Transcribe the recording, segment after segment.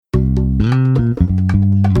I'm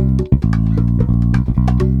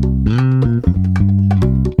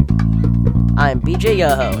BJ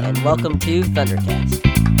Yoho, and welcome to Thundercast.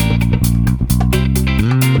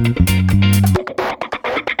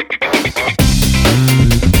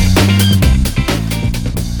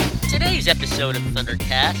 Today's episode of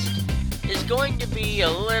Thundercast is going to be a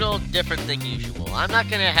little different than usual. I'm not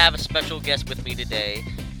going to have a special guest with me today.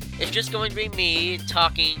 It's just going to be me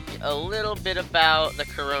talking a little bit about the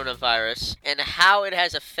coronavirus and how it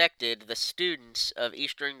has affected the students of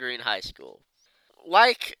Eastern Green High School.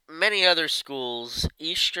 Like many other schools,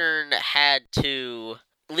 Eastern had to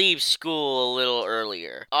leave school a little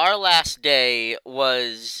earlier. Our last day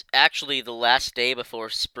was actually the last day before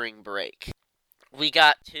spring break. We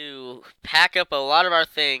got to pack up a lot of our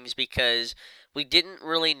things because we didn't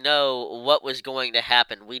really know what was going to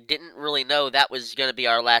happen. We didn't really know that was going to be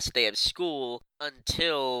our last day of school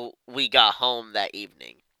until we got home that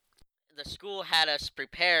evening. The school had us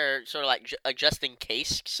prepare sort of like a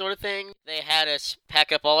just-in-case sort of thing. They had us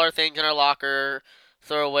pack up all our things in our locker,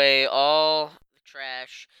 throw away all the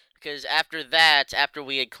trash, because after that, after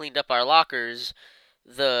we had cleaned up our lockers,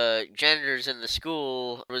 the janitors in the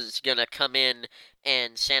school was going to come in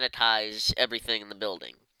and sanitize everything in the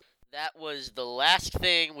building. That was the last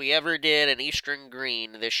thing we ever did in Eastern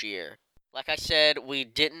Green this year. Like I said, we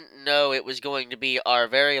didn't know it was going to be our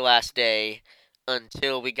very last day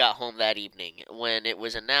until we got home that evening, when it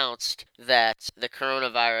was announced that the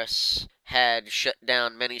coronavirus had shut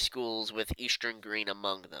down many schools, with Eastern Green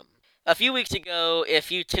among them. A few weeks ago, if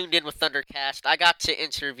you tuned in with Thundercast, I got to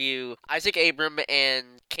interview Isaac Abram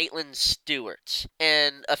and Caitlin Stewart.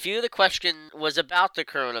 And a few of the questions was about the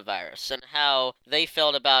coronavirus and how they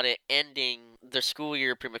felt about it ending the school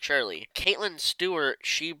year prematurely. Caitlin Stewart,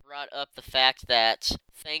 she brought up the fact that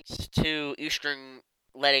thanks to Eastern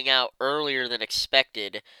letting out earlier than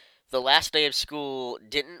expected, the last day of school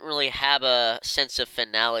didn't really have a sense of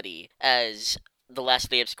finality as the last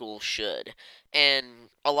day of school should. And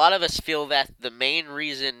a lot of us feel that the main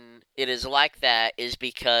reason it is like that is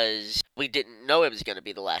because we didn't know it was going to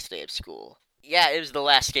be the last day of school. Yeah, it was the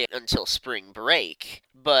last day until spring break,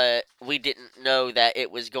 but we didn't know that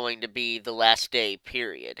it was going to be the last day,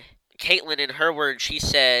 period. Caitlin, in her words, she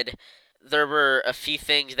said there were a few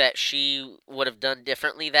things that she would have done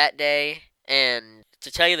differently that day, and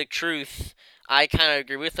to tell you the truth, I kind of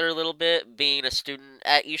agree with her a little bit. Being a student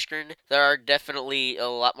at Eastern, there are definitely a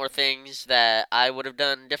lot more things that I would have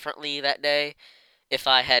done differently that day if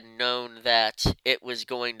I had known that it was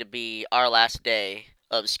going to be our last day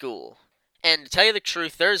of school. And to tell you the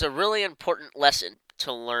truth, there's a really important lesson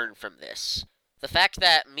to learn from this. The fact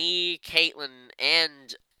that me, Caitlin,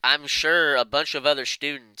 and I'm sure a bunch of other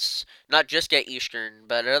students, not just at Eastern,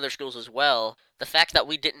 but at other schools as well, the fact that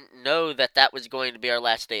we didn't know that that was going to be our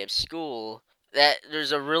last day of school, that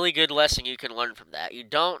there's a really good lesson you can learn from that. You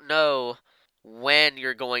don't know when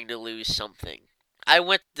you're going to lose something. I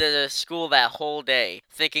went to school that whole day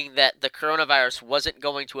thinking that the coronavirus wasn't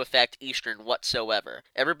going to affect Eastern whatsoever.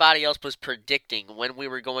 Everybody else was predicting when we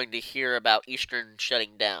were going to hear about Eastern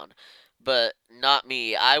shutting down. But not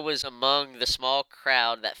me. I was among the small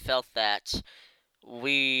crowd that felt that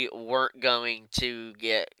we weren't going to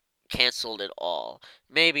get canceled at all.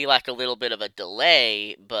 Maybe like a little bit of a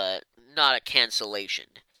delay, but not a cancellation.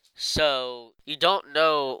 So, you don't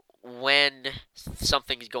know when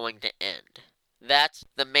something's going to end. That's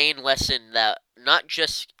the main lesson that not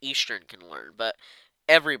just Eastern can learn, but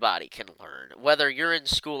everybody can learn, whether you're in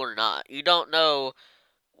school or not. You don't know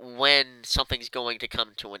when something's going to come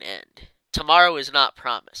to an end. Tomorrow is not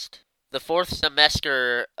promised. The fourth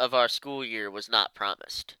semester of our school year was not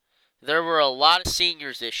promised. There were a lot of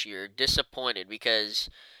seniors this year disappointed because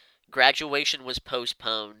graduation was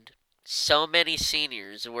postponed. So many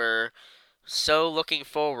seniors were so looking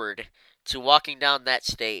forward to walking down that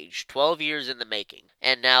stage, 12 years in the making,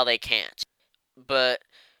 and now they can't. But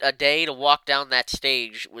a day to walk down that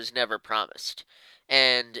stage was never promised,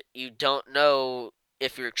 and you don't know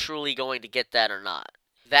if you're truly going to get that or not.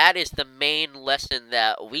 That is the main lesson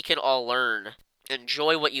that we can all learn.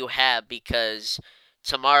 Enjoy what you have, because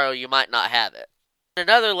tomorrow you might not have it.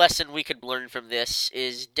 Another lesson we could learn from this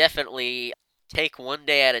is definitely take one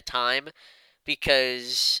day at a time,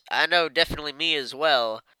 because I know definitely me as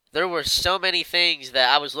well, there were so many things that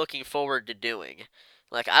I was looking forward to doing.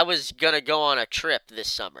 Like, I was going to go on a trip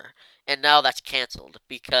this summer, and now that's canceled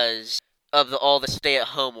because of all the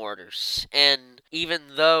stay-at-home orders. And even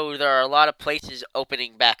though there are a lot of places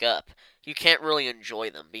opening back up, you can't really enjoy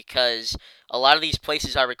them because a lot of these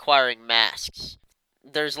places are requiring masks.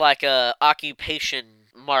 There's like a occupation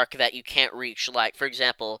mark that you can't reach. Like, for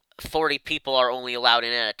example, 40 people are only allowed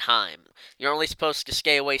in at a time. You're only supposed to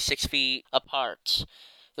stay away 6 feet apart.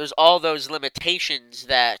 There's all those limitations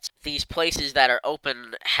that these places that are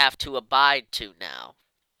open have to abide to now.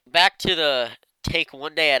 Back to the take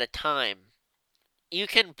one day at a time. You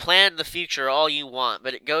can plan the future all you want,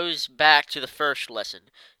 but it goes back to the first lesson.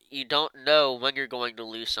 You don't know when you're going to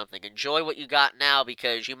lose something. Enjoy what you got now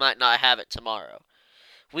because you might not have it tomorrow.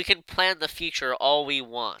 We can plan the future all we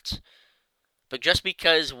want, but just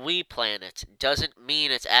because we plan it doesn't mean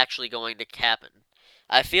it's actually going to happen.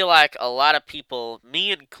 I feel like a lot of people,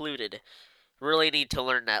 me included, really need to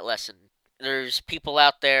learn that lesson. There's people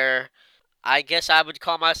out there, I guess I would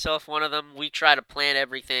call myself one of them. We try to plan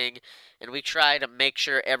everything, and we try to make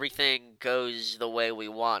sure everything goes the way we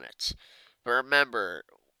want it. But remember,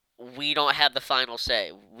 we don't have the final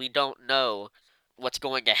say. We don't know what's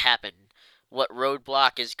going to happen, what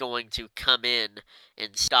roadblock is going to come in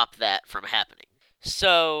and stop that from happening.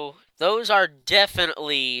 So, those are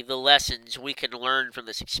definitely the lessons we can learn from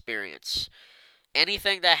this experience.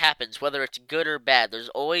 Anything that happens, whether it's good or bad, there's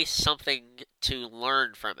always something to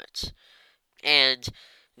learn from it. And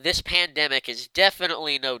this pandemic is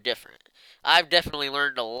definitely no different. I've definitely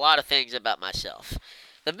learned a lot of things about myself.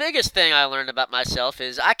 The biggest thing I learned about myself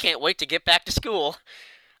is I can't wait to get back to school.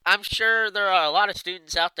 I'm sure there are a lot of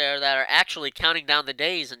students out there that are actually counting down the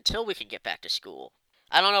days until we can get back to school.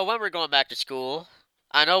 I don't know when we're going back to school.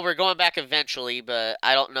 I know we're going back eventually, but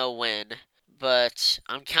I don't know when. But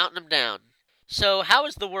I'm counting them down. So how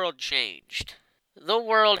has the world changed? The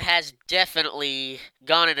world has definitely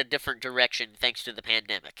gone in a different direction thanks to the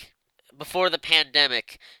pandemic. Before the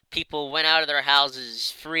pandemic, people went out of their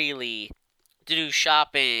houses freely to do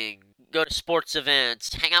shopping, go to sports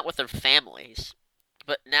events, hang out with their families.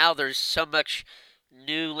 But now there's so much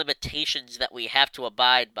new limitations that we have to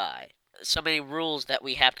abide by. So many rules that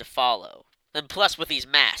we have to follow. And plus with these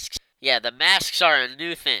masks. Yeah, the masks are a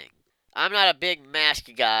new thing. I'm not a big mask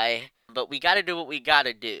guy, but we gotta do what we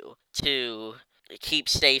gotta do to keep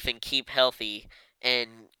safe and keep healthy and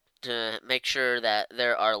to make sure that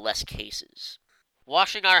there are less cases.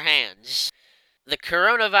 Washing our hands. The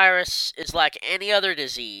coronavirus is like any other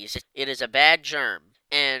disease. It is a bad germ.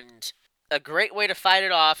 And a great way to fight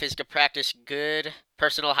it off is to practice good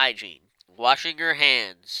personal hygiene. Washing your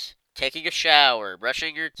hands, taking a shower,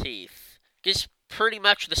 brushing your teeth. Just pretty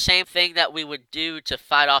much the same thing that we would do to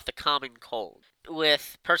fight off the common cold.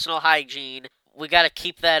 With personal hygiene, we gotta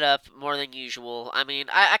keep that up more than usual. I mean,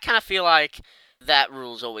 I kind of feel like that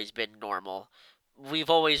rule's always been normal. We've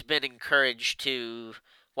always been encouraged to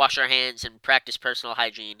wash our hands and practice personal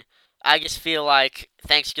hygiene. I just feel like,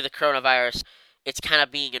 thanks to the coronavirus, it's kind of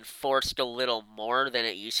being enforced a little more than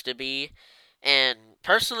it used to be. And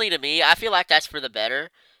personally to me, I feel like that's for the better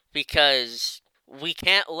because we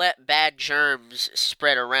can't let bad germs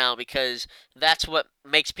spread around because that's what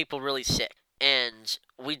makes people really sick. And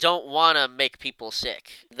we don't want to make people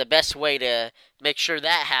sick. The best way to make sure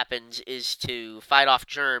that happens is to fight off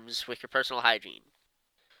germs with your personal hygiene.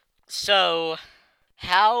 So,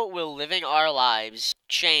 how will living our lives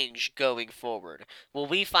change going forward? Will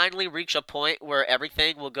we finally reach a point where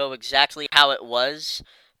everything will go exactly how it was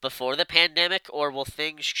before the pandemic, or will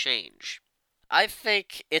things change? I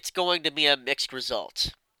think it's going to be a mixed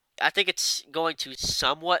result. I think it's going to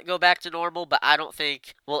somewhat go back to normal, but I don't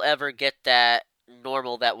think we'll ever get that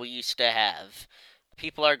normal that we used to have.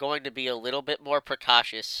 People are going to be a little bit more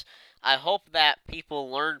precautious. I hope that people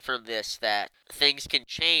learn from this that things can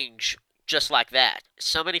change just like that.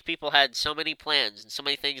 So many people had so many plans and so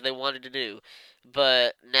many things they wanted to do,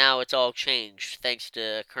 but now it's all changed thanks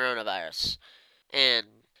to coronavirus. And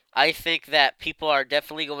I think that people are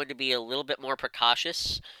definitely going to be a little bit more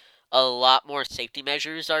precautious. A lot more safety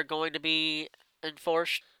measures are going to be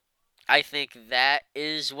enforced. I think that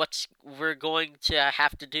is what we're going to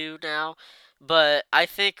have to do now. But I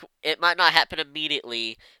think it might not happen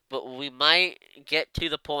immediately, but we might get to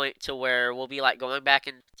the point to where we'll be like going back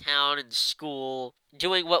in town and school,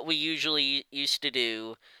 doing what we usually used to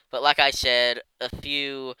do. But like I said, a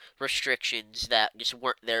few restrictions that just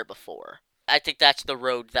weren't there before. I think that's the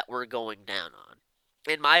road that we're going down on.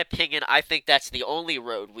 In my opinion, I think that's the only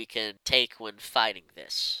road we can take when fighting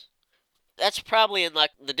this. That's probably in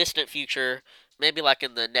like the distant future, maybe like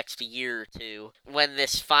in the next year or two, when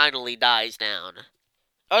this finally dies down.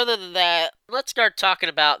 Other than that, let's start talking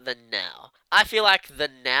about the now. I feel like the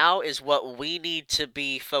now is what we need to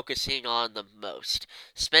be focusing on the most.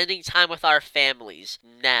 Spending time with our families,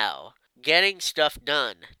 now. Getting stuff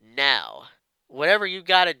done, now. Whatever you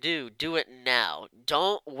gotta do, do it now.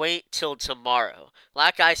 Don't wait till tomorrow.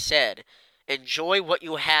 Like I said, enjoy what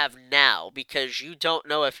you have now because you don't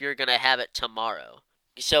know if you're going to have it tomorrow.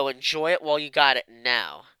 So enjoy it while you got it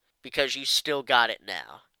now because you still got it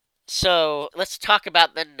now. So let's talk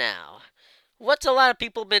about the now. What's a lot of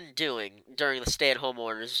people been doing during the stay-at-home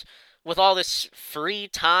orders with all this free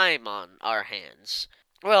time on our hands?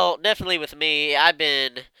 Well, definitely with me, I've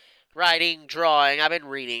been writing, drawing, I've been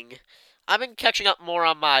reading. I've been catching up more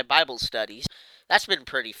on my Bible studies. That's been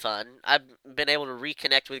pretty fun. I've been able to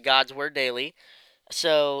reconnect with God's Word daily.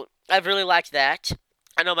 So I've really liked that.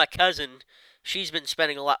 I know my cousin, she's been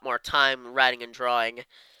spending a lot more time writing and drawing.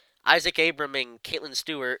 Isaac Abram and Caitlin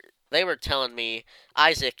Stewart, they were telling me,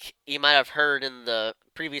 Isaac, you might have heard in the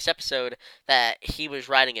previous episode that he was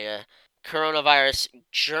writing a coronavirus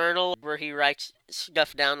journal where he writes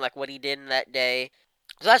stuff down like what he did in that day.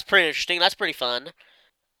 So that's pretty interesting. That's pretty fun.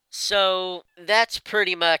 So that's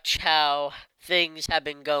pretty much how things have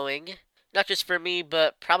been going. Not just for me,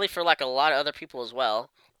 but probably for like a lot of other people as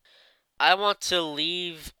well. I want to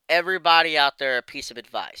leave everybody out there a piece of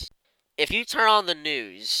advice. If you turn on the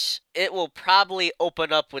news, it will probably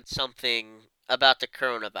open up with something about the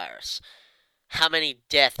coronavirus. How many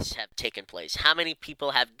deaths have taken place? How many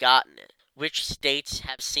people have gotten it? Which states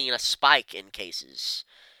have seen a spike in cases?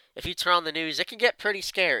 If you turn on the news, it can get pretty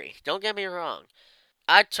scary. Don't get me wrong.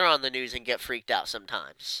 I'd turn on the news and get freaked out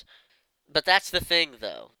sometimes. But that's the thing,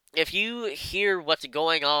 though. If you hear what's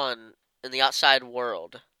going on in the outside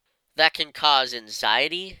world, that can cause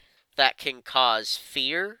anxiety, that can cause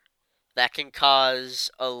fear, that can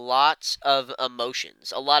cause a lot of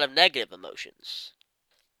emotions, a lot of negative emotions.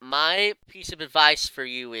 My piece of advice for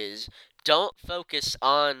you is don't focus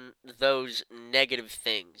on those negative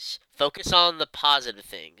things. Focus on the positive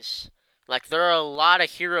things. Like, there are a lot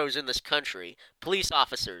of heroes in this country. Police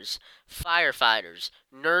officers, firefighters,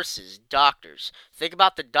 nurses, doctors. Think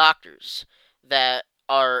about the doctors that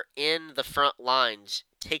are in the front lines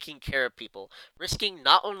taking care of people, risking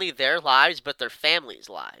not only their lives, but their families'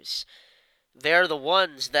 lives. They're the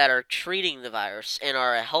ones that are treating the virus and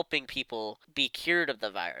are helping people be cured of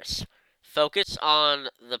the virus. Focus on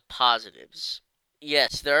the positives.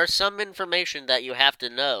 Yes, there are some information that you have to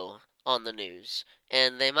know on the news,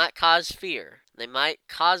 and they might cause fear. They might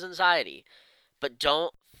cause anxiety, but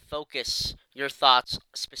don't focus your thoughts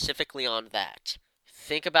specifically on that.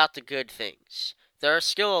 Think about the good things. There are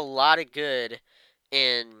still a lot of good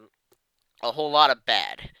and a whole lot of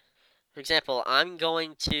bad. For example, I'm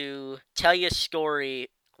going to tell you a story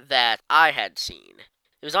that I had seen.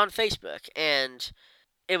 It was on Facebook, and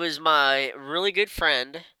it was my really good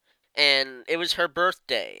friend, and it was her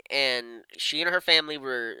birthday, and she and her family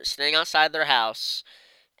were standing outside their house,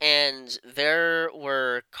 and there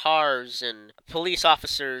were cars and police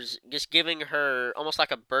officers just giving her almost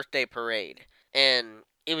like a birthday parade, and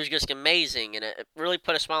it was just amazing, and it really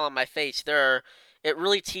put a smile on my face. It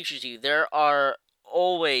really teaches you there are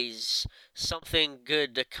always something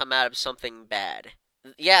good to come out of something bad.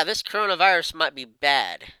 Yeah, this coronavirus might be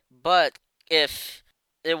bad, but if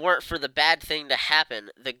it weren't for the bad thing to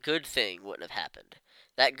happen, the good thing wouldn't have happened.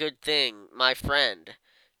 That good thing, my friend,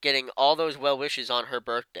 getting all those well wishes on her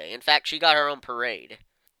birthday. In fact, she got her own parade.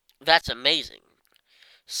 That's amazing.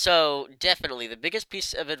 So, definitely, the biggest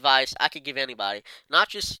piece of advice I could give anybody, not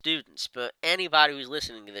just students, but anybody who's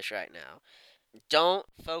listening to this right now, don't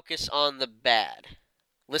focus on the bad.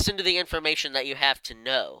 Listen to the information that you have to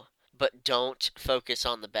know, but don't focus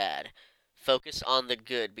on the bad. Focus on the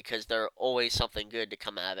good, because there's always something good to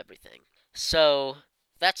come out of everything. So,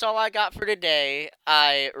 that's all I got for today.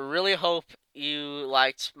 I really hope you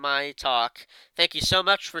liked my talk. Thank you so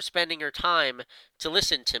much for spending your time to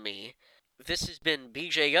listen to me. This has been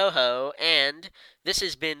BJ Yoho, and this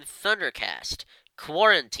has been Thundercast,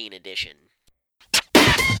 Quarantine Edition.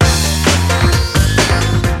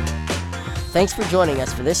 Thanks for joining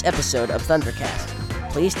us for this episode of Thundercast.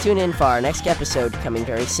 Please tune in for our next episode coming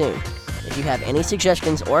very soon. If you have any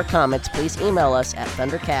suggestions or comments, please email us at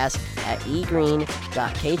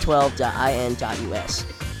thundercast@egreen.k12.in.us.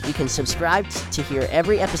 You can subscribe to hear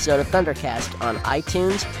every episode of Thundercast on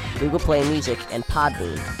iTunes, Google Play Music, and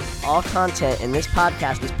Podbean. All content in this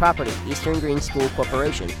podcast is property of Eastern Green School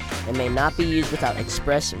Corporation and may not be used without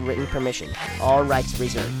express written permission. All rights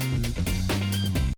reserved.